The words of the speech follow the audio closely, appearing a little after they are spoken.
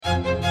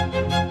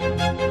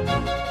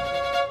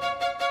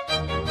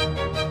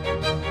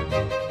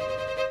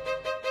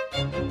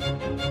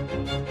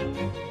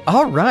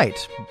All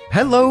right.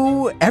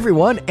 Hello,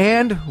 everyone,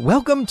 and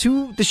welcome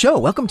to the show.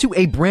 Welcome to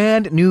a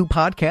brand new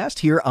podcast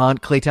here on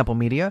Clay Temple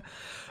Media.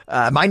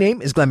 My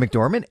name is Glenn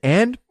McDormand,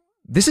 and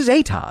this is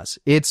ATOS.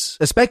 It's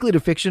a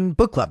speculative fiction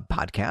book club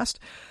podcast.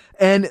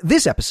 And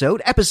this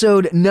episode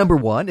number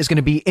 1, is going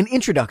to be an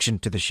introduction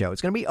to the show.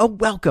 It's going to be a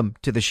welcome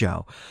to the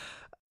show.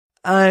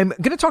 I'm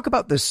going to talk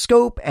about the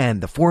scope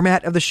and the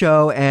format of the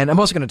show, and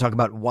I'm also going to talk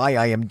about why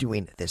I am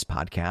doing this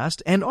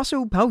podcast, and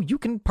also how you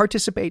can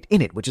participate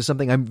in it, which is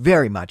something I'm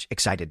very much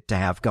excited to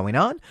have going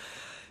on.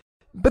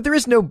 But there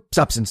is no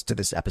substance to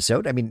this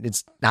episode. I mean,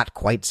 it's not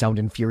quite Sound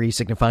and Fury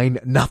signifying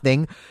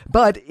nothing.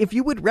 But if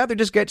you would rather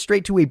just get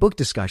straight to a book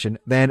discussion,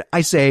 then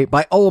I say,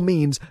 by all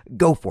means,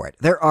 go for it.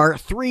 There are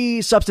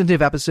 3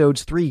 substantive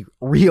episodes, 3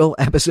 real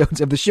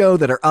episodes of the show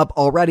that are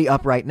already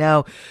up right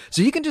now.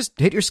 So you can just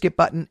hit your skip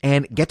button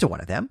and get to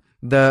one of them.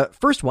 The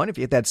first one, if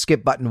you hit that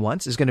skip button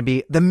once, is going to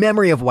be The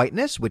Memory of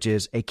Whiteness, which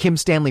is a Kim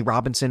Stanley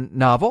Robinson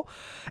novel.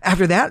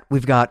 After that,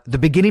 we've got The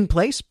Beginning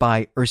Place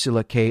by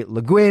Ursula K.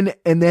 Le Guin.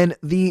 And then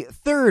the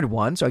third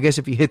one, so I guess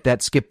if you hit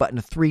that skip button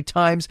 3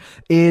 times,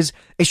 is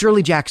a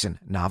Shirley Jackson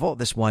novel.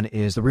 This one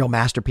is the real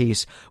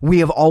masterpiece, We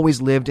Have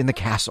Always Lived in the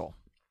Castle.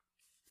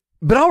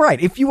 But all right,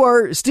 if you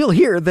are still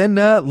here, then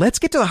let's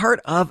get to the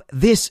heart of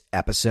this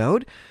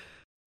episode.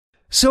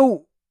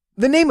 So,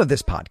 the name of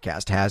this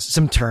podcast has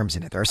some terms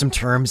in it. There are some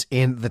terms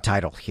in the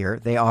title here.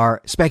 They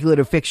are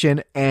speculative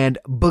fiction and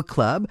book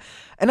club.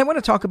 And I want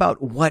to talk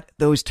about what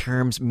those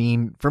terms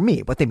mean for me,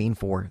 what they mean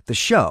for the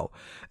show.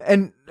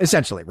 And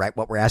essentially, right,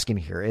 what we're asking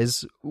here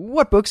is,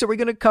 what books are we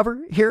going to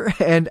cover here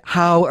and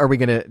how are we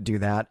going to do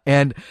that?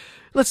 And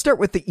let's start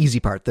with the easy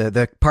part,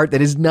 the part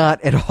that is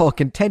not at all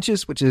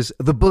contentious, which is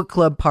the book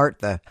club part,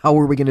 the how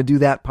are we going to do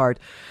that part.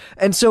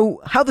 And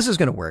so how this is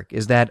going to work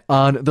is that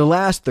on the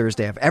last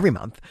Thursday of every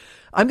month,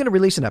 I'm going to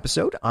release an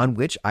episode on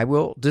which I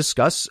will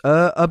discuss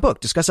a book,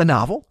 discuss a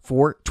novel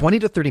for 20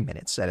 to 30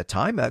 minutes at a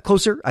time,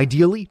 closer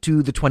ideally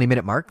to the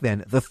 20-minute mark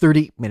than the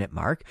 30-minute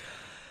mark.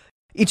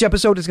 Each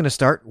episode is going to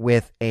start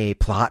with a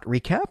plot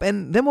recap,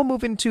 and then we'll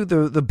move into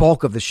the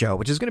bulk of the show,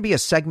 which is going to be a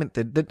segment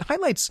that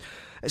highlights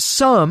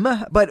some,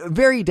 but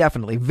very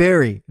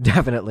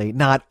definitely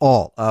not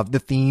all of the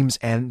themes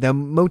and the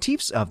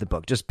motifs of the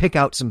book. Just pick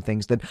out some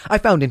things that I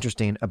found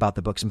interesting about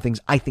the book, some things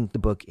I think the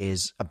book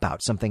is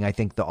about, something I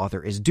think the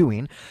author is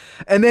doing.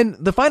 And then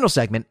the final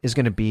segment is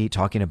going to be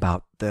talking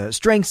about the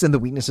strengths and the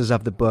weaknesses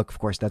of the book. Of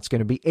course, that's going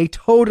to be a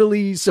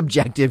totally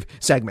subjective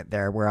segment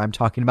there where I'm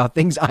talking about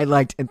things I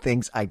liked and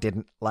things I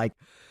didn't like.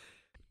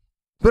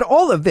 But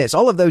all of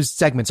those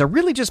segments are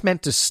really just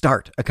meant to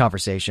start a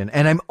conversation,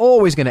 and I'm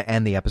always going to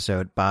end the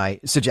episode by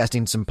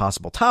suggesting some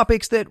possible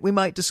topics that we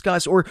might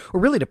discuss, or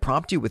really to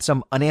prompt you with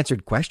some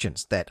unanswered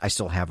questions that I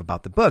still have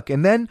about the book.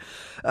 And then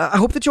I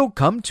hope that you'll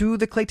come to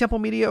the Clay Temple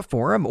Media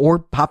forum,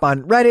 or hop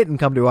on Reddit and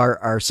come to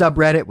our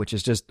subreddit, which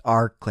is just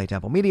our Clay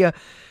Temple Media,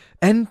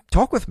 and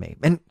talk with me,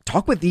 and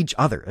talk with each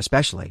other,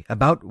 especially,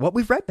 about what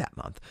we've read that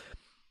month.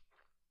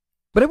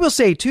 But I will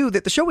say, too,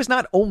 that the show is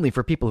not only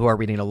for people who are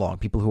reading along,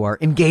 people who are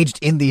engaged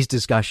in these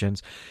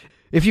discussions.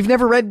 If you've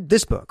never read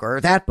this book or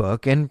that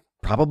book, and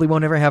probably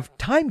won't ever have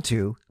time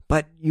to,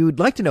 but you'd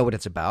like to know what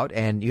it's about,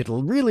 and you'd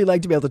really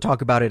like to be able to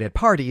talk about it at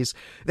parties,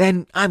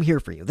 then I'm here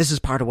for you. This is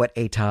part of what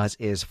ATOS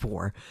is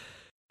for.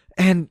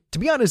 And to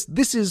be honest,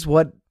 this is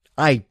what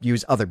I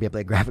use other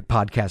bibliographic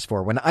podcasts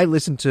for. When I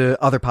listen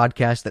to other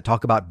podcasts that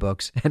talk about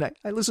books, and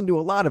I listen to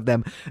a lot of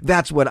them,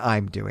 that's what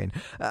I'm doing.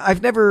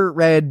 I've never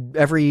read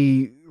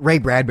every Ray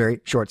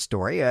Bradbury short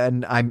story,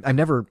 and I'm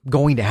never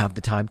going to have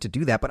the time to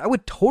do that, but I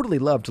would totally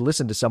love to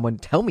listen to someone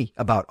tell me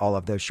about all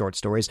of those short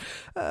stories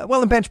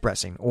while I'm bench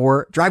pressing,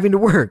 or driving to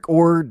work,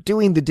 or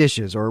doing the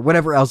dishes, or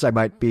whatever else I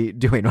might be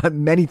doing.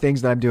 Many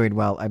things that I'm doing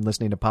while I'm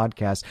listening to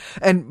podcasts.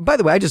 And by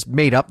the way, I just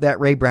made up that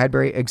Ray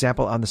Bradbury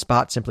example on the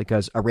spot simply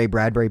because a Ray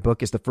Bradbury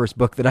book is the first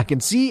book that I can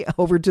see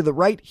over to the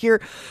right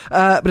here.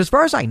 But as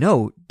far as I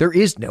know, there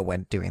is no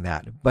one doing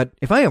that. But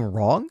if I am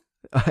wrong,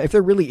 if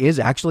there really is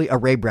actually a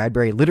Ray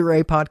Bradbury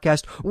literary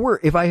podcast, or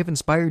if I have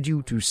inspired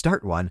you to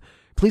start one,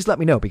 please let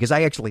me know, because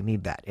I actually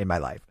need that in my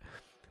life.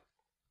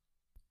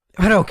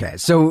 But okay,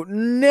 so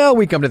now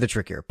we come to the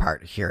trickier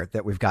part here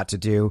that we've got to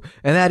do,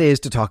 and that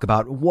is to talk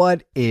about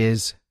what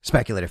is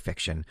speculative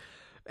fiction.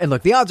 And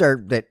look, the odds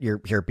are that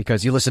you're here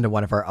because you listen to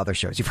one of our other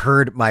shows. You've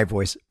heard my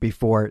voice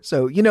before,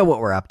 so you know what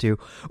we're up to.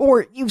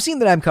 Or you've seen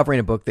that I'm covering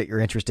a book that you're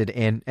interested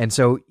in, and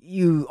so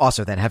you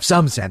also then have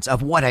some sense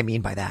of what I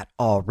mean by that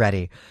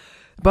already.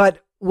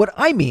 But what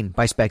I mean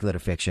by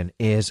speculative fiction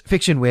is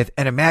fiction with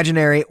an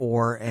imaginary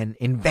or an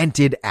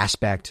invented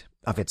aspect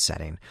of its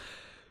setting.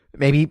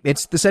 Maybe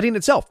it's the setting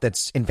itself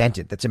that's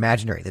invented, that's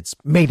imaginary, that's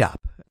made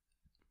up.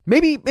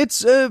 Maybe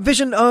it's a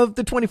vision of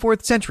the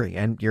 24th century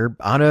and you're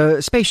on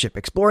a spaceship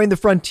exploring the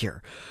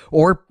frontier.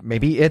 Or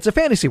maybe it's a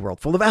fantasy world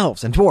full of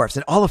elves and dwarves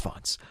and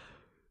Oliphants.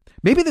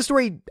 Maybe the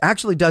story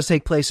actually does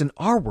take place in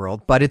our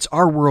world, but it's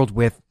our world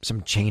with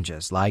some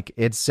changes, like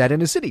it's set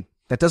in a city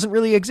that doesn't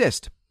really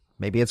exist.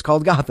 Maybe it's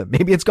called Gotham.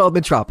 Maybe it's called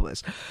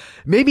Metropolis.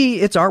 Maybe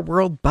it's our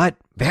world, but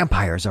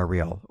vampires are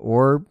real.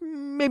 Or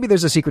maybe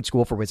there's a secret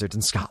school for wizards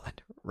in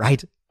Scotland,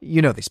 right?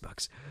 You know these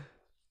books.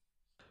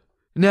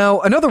 Now,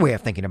 another way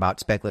of thinking about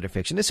speculative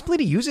fiction is simply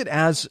to use it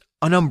as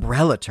an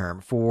umbrella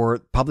term for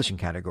publishing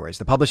categories,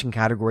 the publishing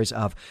categories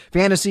of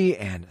fantasy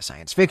and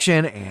science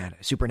fiction and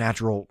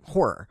supernatural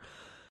horror.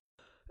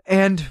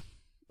 And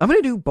I'm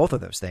going to do both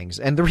of those things.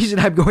 And the reason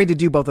I'm going to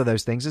do both of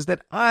those things is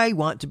that I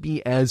want to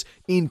be as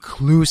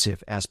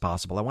inclusive as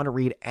possible. I want to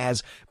read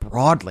as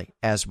broadly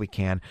as we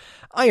can.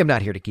 I am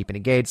not here to keep any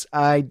gates.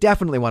 I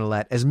definitely want to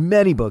let as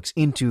many books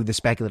into the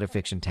speculative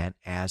fiction tent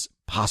as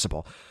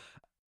possible.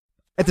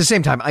 At the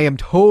same time, I am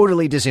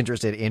totally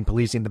disinterested in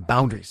policing the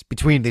boundaries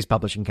between these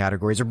publishing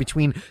categories or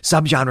between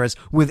subgenres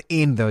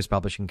within those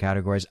publishing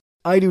categories.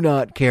 I do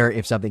not care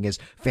if something is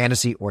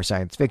fantasy or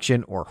science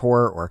fiction or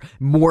horror or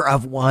more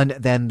of one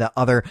than the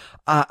other.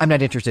 I'm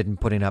not interested in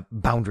putting up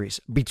boundaries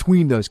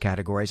between those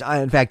categories.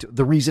 In fact,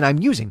 the reason I'm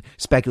using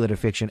speculative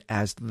fiction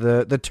as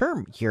the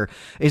term here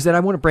is that I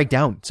want to break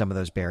down some of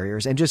those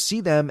barriers and just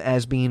see them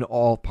as being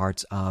all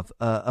parts of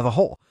a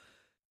whole.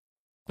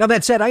 Now,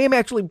 that said, I am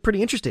actually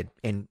pretty interested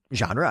in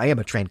genre. I am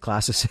a trained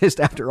classicist,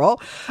 after all.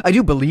 I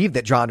do believe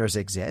that genres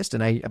exist,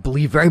 and I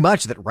believe very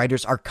much that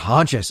writers are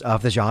conscious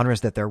of the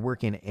genres that they're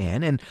working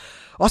in, and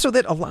also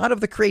that a lot of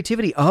the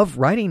creativity of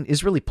writing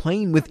is really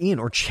playing within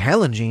or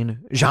challenging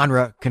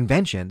genre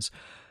conventions.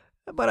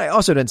 But I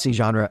also don't see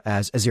genre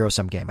as a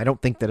zero-sum game. I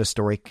don't think that a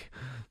story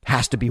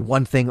has to be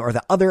one thing or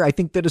the other. I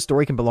think that a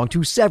story can belong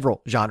to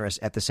several genres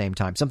at the same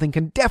time. Something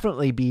can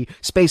definitely be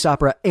space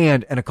opera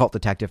and an occult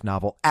detective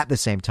novel at the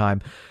same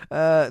time.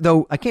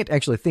 Though I can't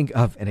actually think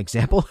of an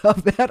example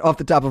of that off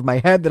the top of my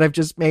head that I've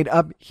just made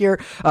up here.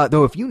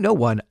 Though if you know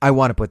one, I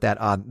want to put that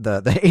on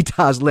the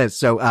ATOS list.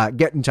 So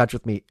get in touch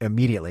with me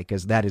immediately,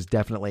 because that is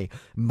definitely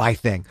my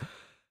thing.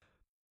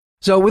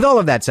 So with all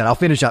of that said, I'll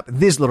finish up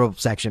this little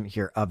section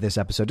here of this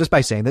episode just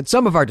by saying that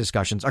some of our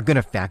discussions are going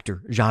to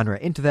factor genre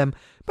into them,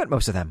 but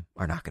most of them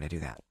are not going to do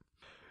that.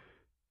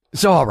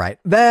 So all right,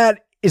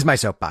 that is my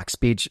soapbox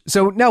speech.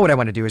 So now what I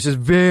want to do is just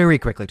very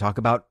quickly talk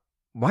about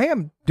why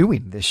I'm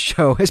doing this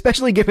show,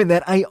 especially given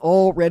that I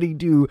already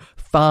do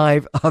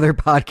 5 other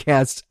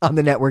podcasts on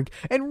the network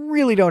and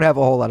really don't have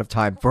a whole lot of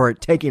time for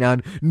taking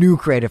on new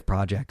creative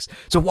projects.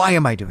 So why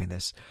am I doing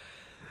this?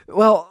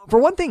 Well, for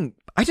one thing,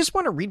 I just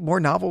want to read more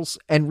novels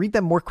and read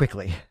them more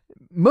quickly.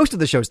 Most of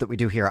the shows that we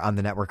do here on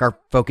the network are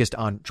focused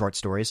on short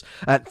stories.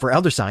 For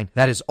Elder Sign,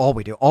 that is all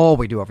we do. All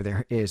we do over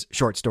there is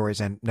short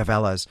stories and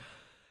novellas.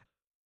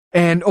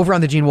 And over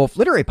on the Gene Wolfe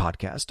Literary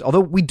Podcast,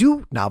 although we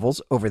do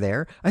novels over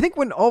there, I think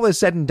when all is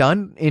said and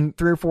done in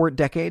 3 or 4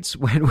 decades,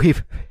 when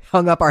we've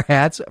hung up our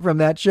hats from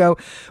that show,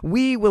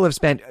 we will have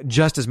spent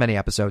just as many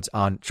episodes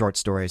on short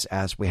stories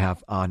as we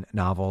have on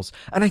novels.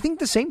 And I think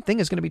the same thing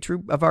is going to be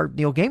true of our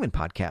Neil Gaiman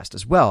podcast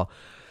as well.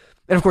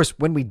 And of course,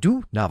 when we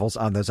do novels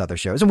on those other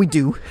shows, and we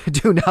do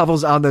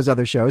novels on those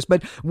other shows,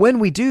 but when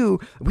we do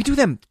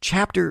them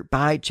chapter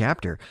by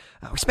chapter.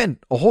 We spend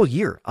a whole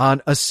year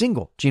on a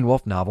single Gene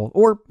Wolfe novel,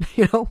 or,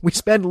 we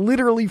spend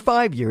literally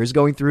 5 years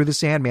going through The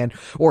Sandman,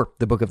 or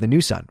The Book of the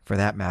New Sun, for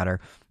that matter.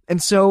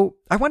 And so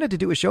I wanted to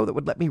do a show that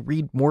would let me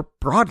read more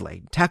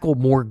broadly, tackle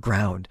more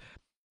ground.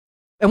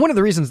 And one of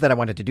the reasons that I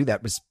wanted to do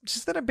that was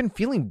just that I've been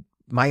feeling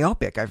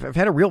myopic. I've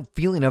had a real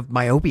feeling of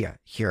myopia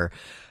here.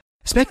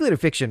 Speculative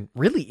fiction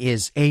really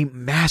is a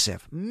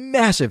massive,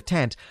 massive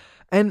tent,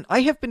 and I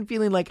have been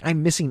feeling like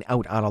I'm missing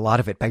out on a lot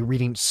of it by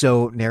reading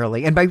so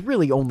narrowly, and by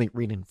really only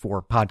reading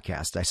for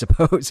podcasts, I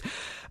suppose.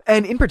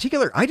 And in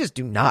particular, I just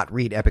do not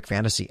read epic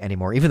fantasy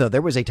anymore, even though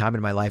there was a time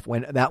in my life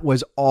when that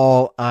was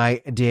all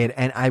I did,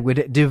 and I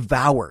would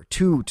devour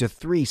 2 to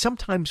 3,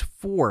 sometimes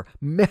 4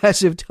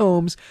 massive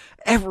tomes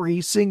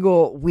every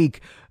single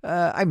week.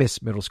 I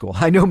miss middle school.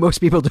 I know most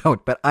people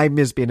don't, but I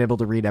miss being able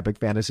to read epic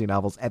fantasy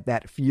novels at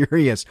that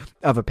furious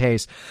of a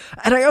pace.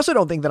 And I also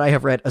don't think that I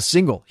have read a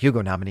single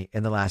Hugo nominee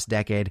in the last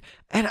decade.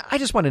 And I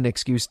just want an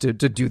excuse to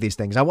do these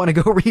things. I want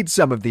to go read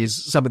some of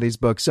these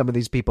books, some of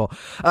these people.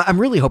 I'm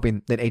really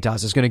hoping that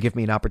ATOS is going to give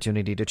me an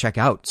opportunity to check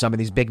out some of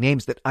these big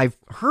names that I've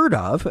heard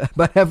of,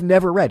 but have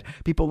never read.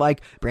 People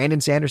like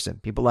Brandon Sanderson,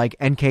 people like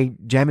N.K.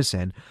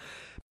 Jemisin.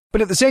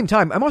 But at the same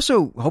time, I'm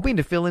also hoping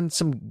to fill in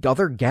some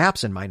other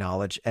gaps in my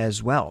knowledge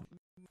as well.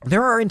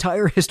 There are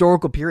entire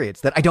historical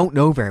periods that I don't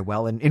know very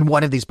well in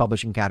one of these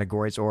publishing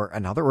categories or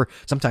another, or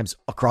sometimes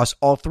across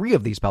all 3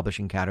 of these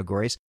publishing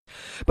categories.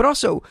 But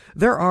also,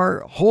 there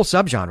are whole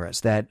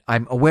subgenres that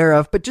I'm aware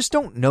of, but just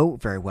don't know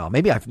very well.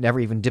 Maybe I've never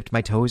even dipped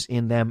my toes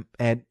in them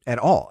at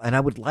all, and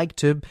I would like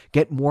to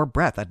get more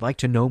breadth. I'd like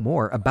to know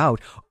more about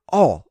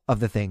all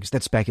of the things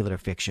that speculative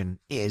fiction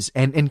is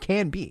and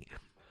can be.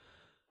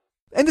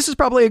 And this is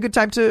probably a good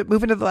time to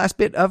move into the last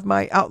bit of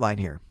my outline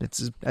here.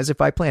 It's as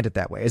if I planned it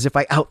that way, as if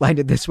I outlined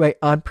it this way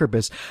on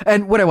purpose.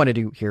 And what I want to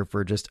do here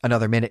for just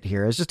another minute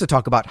here is just to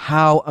talk about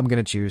how I'm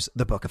going to choose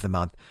the book of the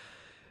month.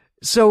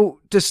 So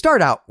to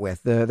start out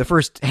with, the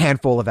first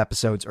handful of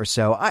episodes or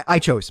so, I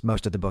chose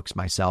most of the books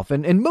myself.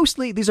 And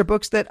mostly these are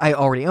books that I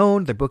already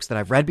own. They're books that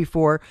I've read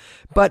before.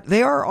 But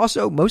they are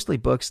also mostly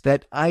books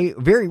that I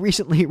very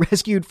recently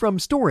rescued from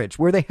storage,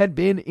 where they had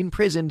been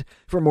imprisoned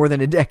for more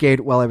than a decade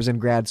while I was in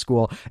grad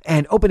school.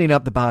 And opening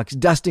up the box,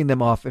 dusting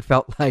them off, it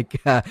felt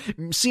like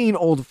seeing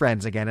old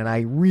friends again. And I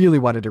really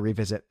wanted to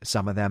revisit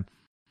some of them.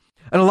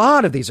 And a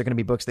lot of these are going to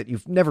be books that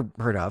you've never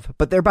heard of,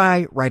 but they're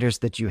by writers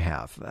that you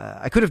have.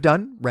 I could have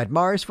done Red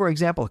Mars, for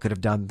example. I could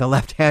have done The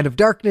Left Hand of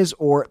Darkness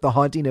or The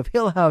Haunting of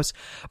Hill House,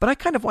 but I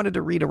kind of wanted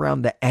to read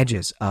around the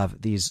edges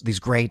of these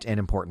great and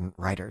important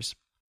writers.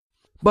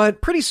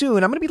 But pretty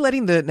soon, I'm going to be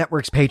letting the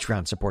network's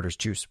Patreon supporters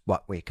choose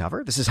what we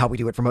cover. This is how we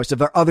do it for most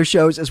of our other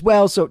shows as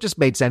well, so it just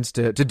made sense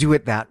to do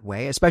it that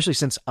way, especially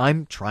since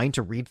I'm trying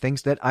to read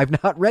things that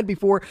I've not read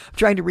before. I'm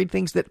trying to read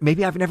things that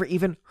maybe I've never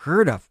even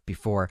heard of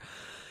before.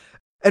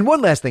 And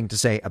one last thing to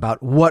say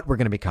about what we're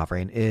going to be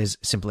covering is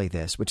simply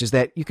this, which is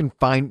that you can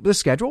find the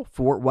schedule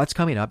for what's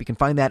coming up. You can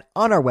find that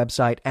on our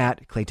website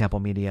at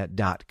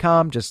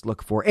claytemplemedia.com. Just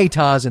look for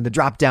ATOS in the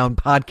drop-down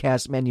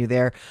podcast menu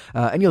there,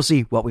 and you'll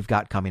see what we've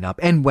got coming up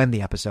and when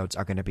the episodes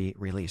are going to be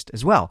released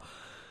as well.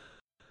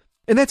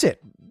 And that's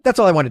it. That's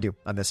all I want to do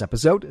on this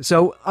episode.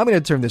 So I'm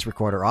going to turn this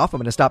recorder off. I'm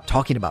going to stop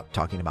talking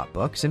about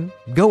books and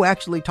go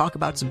actually talk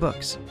about some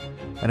books.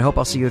 And I hope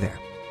I'll see you there.